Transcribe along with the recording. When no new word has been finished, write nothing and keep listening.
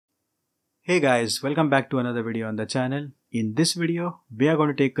Hey guys, welcome back to another video on the channel. In this video, we are going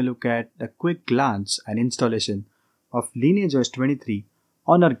to take a look at a quick glance and installation of LineageOS 23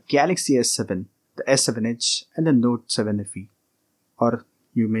 on our Galaxy S7, the S7 Edge and the Note 7 FE, or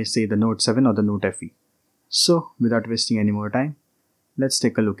you may say the Note 7 or the Note FE. So without wasting any more time, let's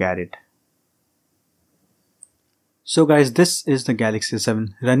take a look at it. So guys, this is the Galaxy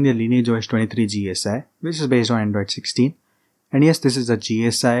S7 running the LineageOS 23 GSI, which is based on Android 16. And yes, this is a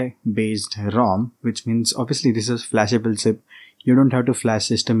GSI based ROM, which means obviously this is flashable zip. You don't have to flash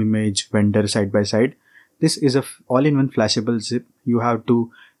system image vendor side by side. This is a all-in-one flashable zip. You have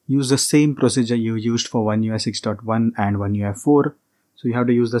to use the same procedure you used for One UI 6.1 and One UI 4. So you have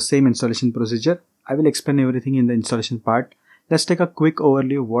to use the same installation procedure. I will explain everything in the installation part. Let's take a quick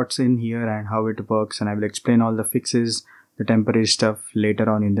overview of what's in here and how it works, and I will explain all the fixes, the temporary stuff later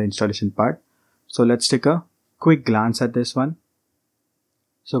on in the installation part. So let's take a quick glance at this one.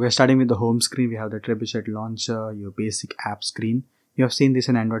 So we're starting with the home screen. We have the trebuchet launcher, your basic app screen. You have seen this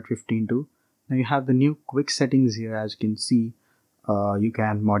in Android 15 too. Now you have the new quick settings here. As you can see, you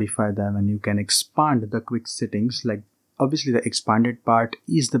can modify them and you can expand the quick settings. Like obviously the expanded part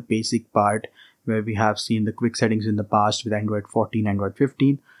is the basic part where we have seen the quick settings in the past with Android 14, Android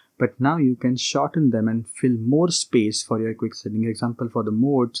 15. But now you can shorten them and fill more space for your quick setting. Example, for the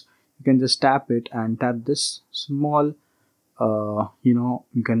modes, you can just tap it and tap this small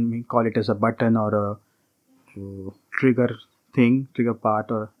you can call it as a button or a trigger part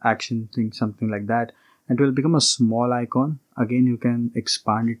or action thing, something like that, and it will become a small icon. Again, you can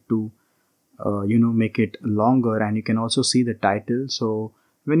expand it to make it longer, and you can also see the title. So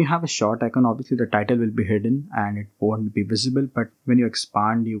when you have a short icon, obviously the title will be hidden and it won't be visible, but when you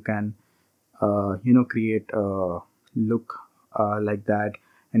expand, you can create a look like that,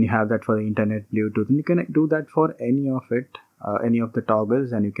 and you have that for the internet, Bluetooth, and you can do that for any of the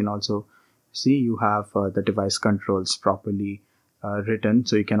toggles. And you can also see you have the device controls properly written,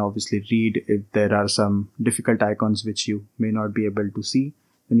 so you can obviously read if there are some difficult icons which you may not be able to see.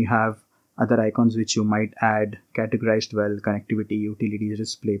 Then you have other icons which you might add, categorized well, connectivity, utilities,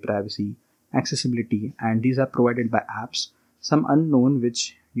 display, privacy, accessibility, and these are provided by apps. Some unknown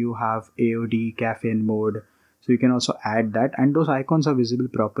which you have AOD, caffeine mode, so you can also add that, and those icons are visible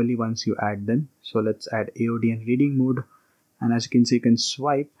properly once you add them. So let's add AOD and reading mode, and as you can see, you can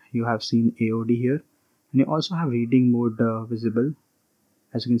swipe. You have seen AOD here, and you also have reading mode visible.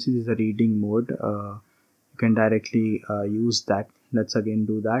 As you can see, this is a reading mode. You can directly use that. Let's again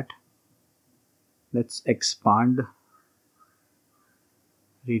do that. Let's expand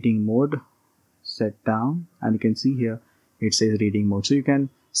reading mode, set down, and you can see here it says reading mode. So you can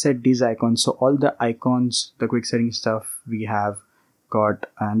set these icons. So all the icons, the quick setting stuff we have got,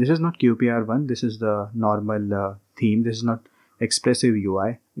 and this is not QPR1, this is the normal theme. This is not expressive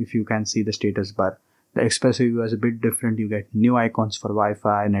UI. If you can see the status bar, the expressive UI is a bit different. You get new icons for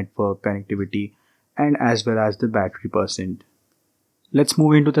Wi-Fi, network, connectivity, and as well as the battery percent. Let's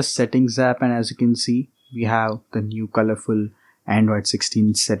move into the settings app, and as you can see, we have the new colorful Android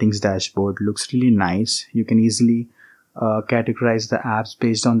 16 settings dashboard. Looks really nice. You can easily categorize the apps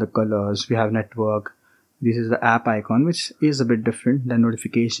based on the colors. We have network. This is the app icon, which is a bit different than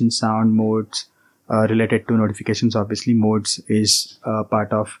notification, sound, modes related to notifications. Obviously modes is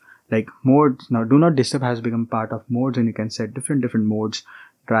part of like modes. Now do not disturb has become part of modes, and you can set different modes.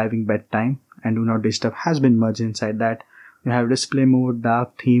 Driving, bedtime, and do not disturb has been merged inside that. You have display mode,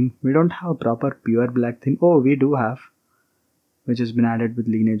 dark theme. We don't have a proper pure black theme. Oh, we do have, which has been added with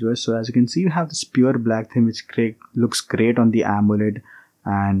LineageOS. So as you can see, you have this pure black theme which looks great on the AMOLED.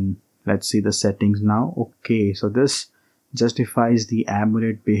 And let's see the settings now. Okay, so this justifies the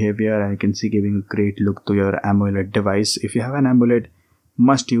AMOLED behavior, and you can see giving a great look to your AMOLED device. If you have an AMOLED,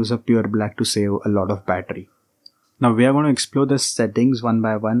 must use a pure black to save a lot of battery. Now we are going to explore the settings one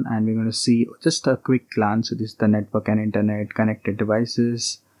by one, and we're going to see just a quick glance. So this is the network and internet, connected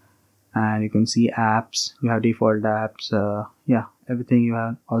devices, and you can see apps. You have default apps, everything. You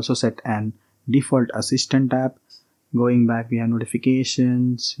have also set an default assistant app. Going back, we have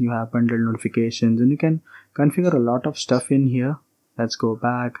notifications. You have bundled notifications, and you can configure a lot of stuff in here. Let's go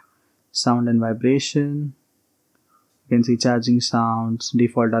back. Sound and vibration. You can see charging sounds,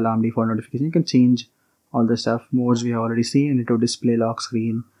 default alarm, default notification. You can change all the stuff. Modes we have already seen. Into display, lock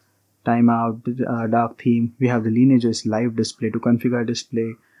screen, timeout, dark theme. We have the LineageOS live display to configure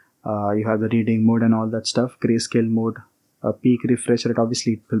display. You have the reading mode and all that stuff. Grayscale mode, peak refresh rate.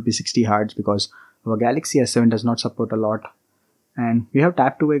 Obviously it will be 60 Hz because our Galaxy S7 does not support a lot. And we have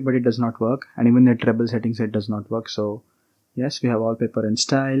tap to wake, but it does not work. And even the treble settings, it does not work. So yes, we have wallpaper and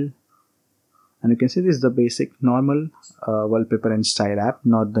style. And you can see this is the basic normal wallpaper and style app,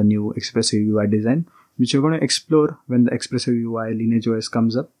 not the new expressive UI design, which you're going to explore when the expressive UI LineageOS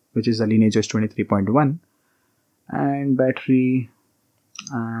comes up, which is the LineageOS 23.1. And battery,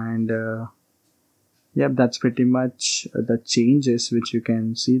 and yep, that's pretty much the changes which you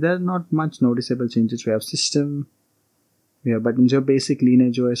can see. There are not much noticeable changes. We have system, we have buttons, your basic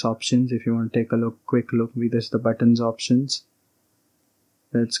LineageOS options. If you want to take a quick look, with this the buttons options.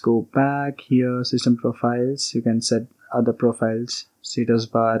 Let's go back here, system profiles. You can set other profiles, status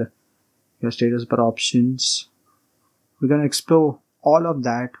bar, your status bar options. We're going to explore all of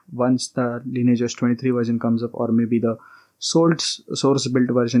that once the LineageOS 23 version comes up, or maybe the source built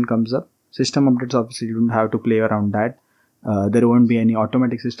version comes up. System updates, obviously you don't have to play around that. There won't be any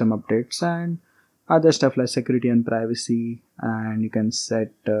automatic system updates, and other stuff like security and privacy. And you can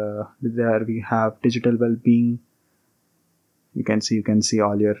set there we have digital well-being. You can see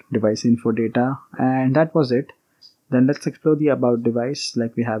all your device info data, and that was it. Then let's explore the about device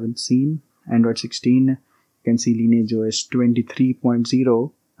like we haven't seen. Android 16, you can see LineageOS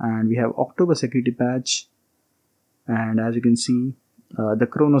 23.0, and we have October security patch. And as you can see, the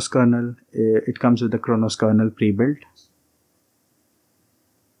Chronos kernel, it comes with the Chronos kernel pre-built.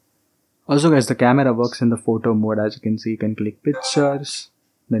 Also guys, the camera works in the photo mode. As you can see, you can click pictures,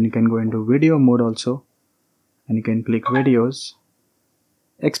 then you can go into video mode also, and you can click videos.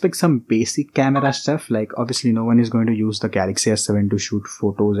 Expect some basic camera stuff, like obviously no one is going to use the Galaxy S7 to shoot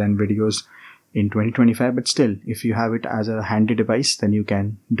photos and videos in 2025, but still, if you have it as a handy device, then you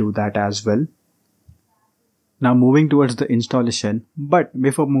can do that as well. Now moving towards the installation, but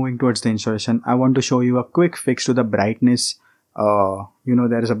before moving towards the installation, I want to show you a quick fix to the brightness.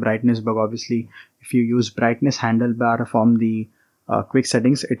 There is a brightness bug. Obviously, if you use brightness handlebar from the quick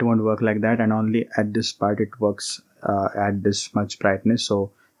settings, it won't work like that, and only at this part it works at this much brightness.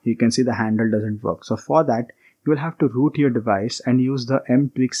 So you can see the handle doesn't work. So for that, you will have to root your device and use the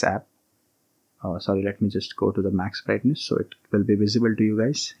mTwix app. Let me just go to the max brightness so it will be visible to you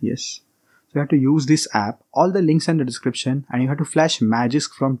guys. Yes. So you have to use this app. All the links in the description, and you have to flash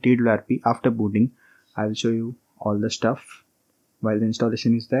Magisk from TWRP after booting. I will show you all the stuff while the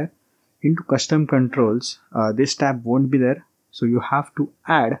installation is there. Into custom controls, this tab won't be there. So you have to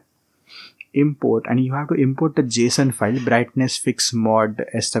add import, and you have to import the JSON file, brightness fix mod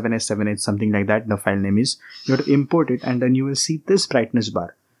S7S7H, something like that the file name is. You have to import it, and then you will see this brightness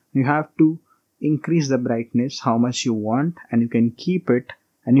bar. You have to increase the brightness how much you want, and you can keep it,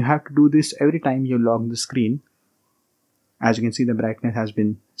 and you have to do this every time you lock the screen. As you can see, the brightness has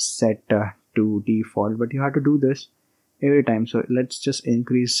been set to default, but you have to do this every time. So let's just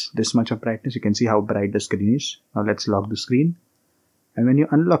increase this much of brightness. You can see how bright the screen is. Now let's lock the screen, and when you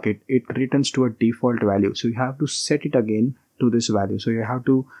unlock it, it returns to a default value. So you have to set it again to this value. So you have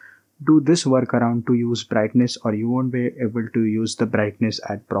to do this workaround to use brightness, or you won't be able to use the brightness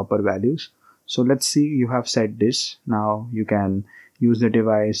at proper values. So let's see, you have set this. Now you can use the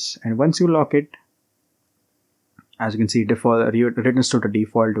device, and once you lock it, as you can see, default returns to the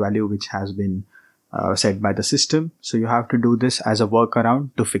default value which has been set by the system. So you have to do this as a workaround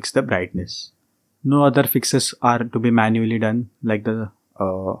to fix the brightness. No other fixes are to be manually done, like the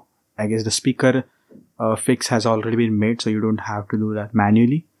I guess the speaker fix has already been made, so you don't have to do that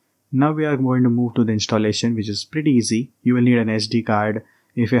manually. Now we are going to move to the installation, which is pretty easy. You will need an SD card.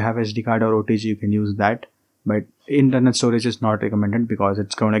 If you have SD card or OTG, you can use that, but internal storage is not recommended because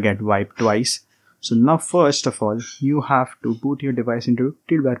it's going to get wiped twice. So now first of all, you have to boot your device into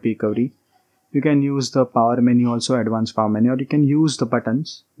TWRP recovery. You can use the power menu, also advanced power menu, or you can use the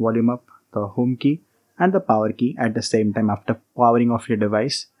buttons, volume up, the home key and the power key at the same time after powering off your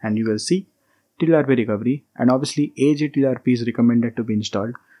device, and you will see TWRP recovery. And obviously AG-TWRP is recommended to be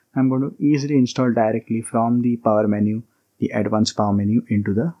installed. I'm going to easily install directly from the power menu, the advanced power menu,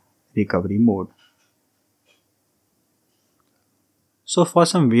 into the recovery mode. So for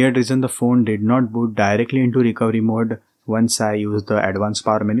some weird reason, the phone did not boot directly into recovery mode once I used the advanced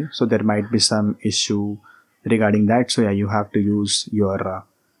power menu. So there might be some issue regarding that. So yeah, you have to use your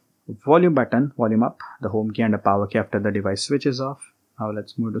volume button, volume up, the home key and the power key after the device switches off. Now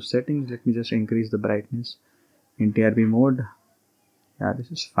let's move to settings. Let me just increase the brightness in TRP mode. Yeah,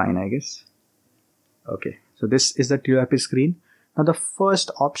 this is fine, I guess. Okay, so this is the TWRP screen. Now the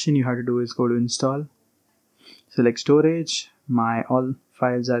first option you have to do is go to install. Select storage. My all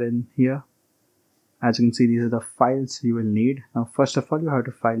files are in here. As you can see, these are the files you will need. Now first of all, you have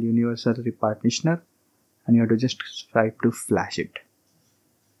to file universal repartitioner, and you have to just swipe to flash it.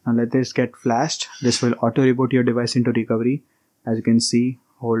 Now let this get flashed. This will auto reboot your device into recovery. As you can see,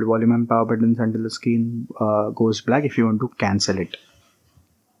 hold volume and power buttons until the screen goes black if you want to cancel it.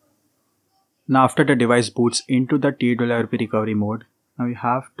 Now after the device boots into the TWRP recovery mode, now you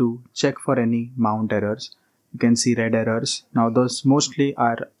have to check for any mount errors. You can see red errors. Now those mostly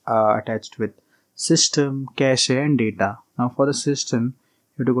are attached with system, cache and data. Now for the system,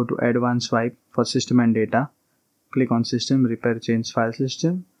 you have to go to advanced swipe for system and data. Click on system, repair change file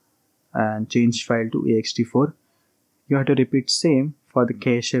system and change file to ext4. You have to repeat same for the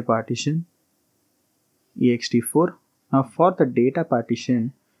cache partition, ext4. Now for the data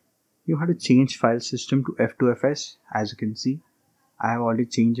partition, you have to change file system to f2fs. As you can see, I have already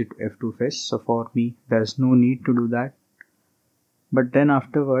changed it to f2fs, so for me there's no need to do that. But then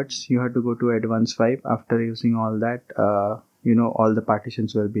afterwards you have to go to advanced swipe. After using all that, all the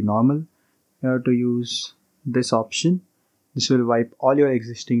partitions will be normal. You have to use this option. This will wipe all your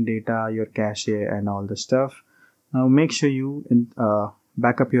existing data, your cache and all the stuff. Now make sure you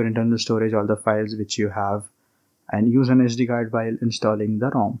back up your internal storage, all the files which you have, and use an SD card while installing the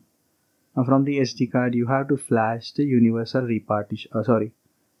ROM. Now from the SD card you have to flash the universal repartition,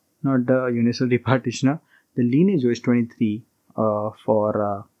 not the universal repartitioner, the LineageOS 23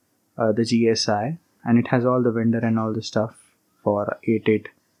 for the GSI, and it has all the vendor and all the stuff for 88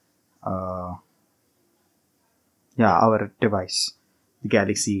 our device, the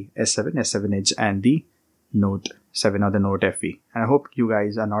Galaxy S7, S7 Edge and the Note 7 or the Note FE. And I hope you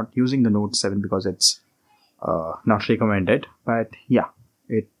guys are not using the Note 7 because it's not recommended, but yeah,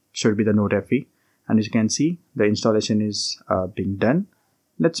 it should be the Note FE. And as you can see, the installation is being done.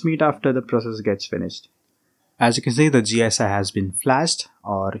 Let's meet after the process gets finished. As you can see, the GSI has been flashed,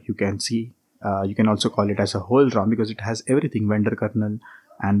 or you can see, you can also call it as a whole ROM because it has everything, vendor kernel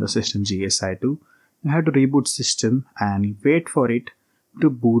and the system GSI too. You have to reboot system and wait for it to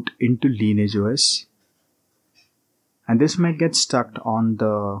boot into LineageOS. And this might get stuck on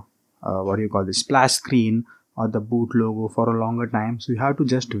the splash screen or the boot logo for a longer time, so you have to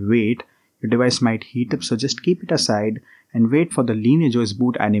just wait. Your device might heat up, so just keep it aside and wait for the LineageOS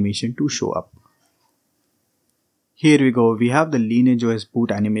boot animation to show up. Here we go, we have the LineageOS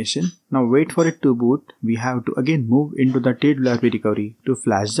boot animation. Now wait for it to boot. We have to again move into the TWRP recovery to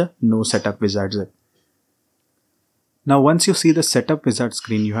flash the no setup wizard zip. Now once you see the setup wizard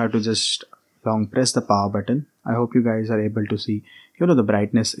screen, you have to just long press the power button. I hope you guys are able to see, the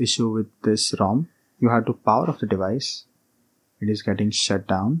brightness issue with this ROM. You have to power off the device. It is getting shut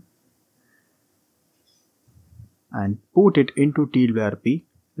down. And boot it into TWRP.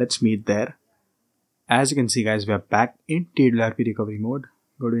 Let's meet there. As you can see guys, we are back in TWRP recovery mode.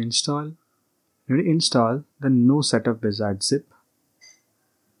 Go to install. You need to install the no setup wizard zip.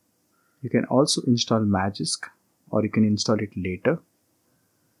 You can also install Magisk, or you can install it later.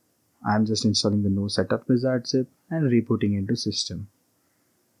 I'm just installing the no setup wizard zip and rebooting into system.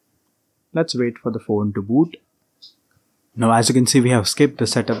 Let's wait for the phone to boot. Now as you can see, we have skipped the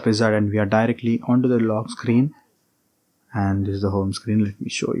setup wizard and we are directly onto the lock screen. And this is the home screen. Let me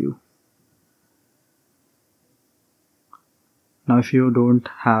show you. Now if you don't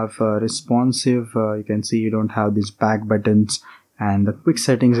have responsive, you can see you don't have these back buttons and the quick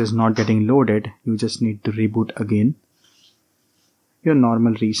settings is not getting loaded. You just need to reboot again. Your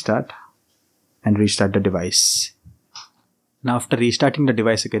normal restart and restart the device. Now after restarting the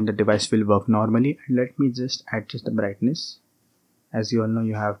device again, the device will work normally. And let me just adjust the brightness. As you all know,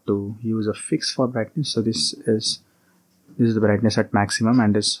 you have to use a fix for brightness. So this is the brightness at maximum,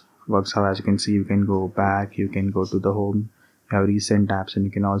 and this works how, as you can see, you can go back, you can go to the home, you have recent apps, and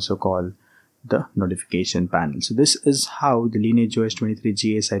you can also call the notification panel. So this is how the LineageOS 23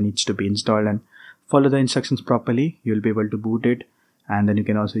 GSI needs to be installed, and follow the instructions properly. You'll be able to boot it, and then you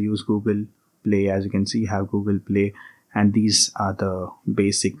can also use Google Play. As you can see, you have Google Play, and these are the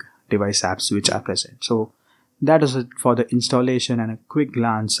basic device apps which are present. So that is it for the installation and a quick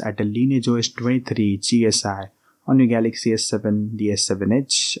glance at the LineageOS 23 GSI on your Galaxy S7, the S7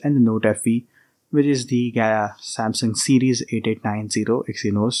 Edge and the Note FE, which is the Samsung Series 8890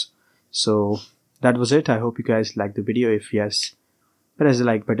 Exynos. So that was it. I hope you guys liked the video. If yes, press the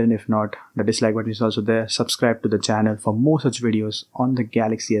like button. If not, the dislike button is also there. Subscribe to the channel for more such videos on the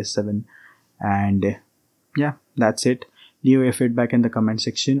Galaxy S7. And yeah, that's it. Leave your feedback in the comment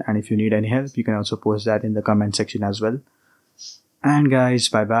section, and if you need any help, you can also post that in the comment section as well. And guys,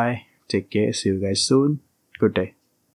 bye bye, take care, see you guys soon, good day.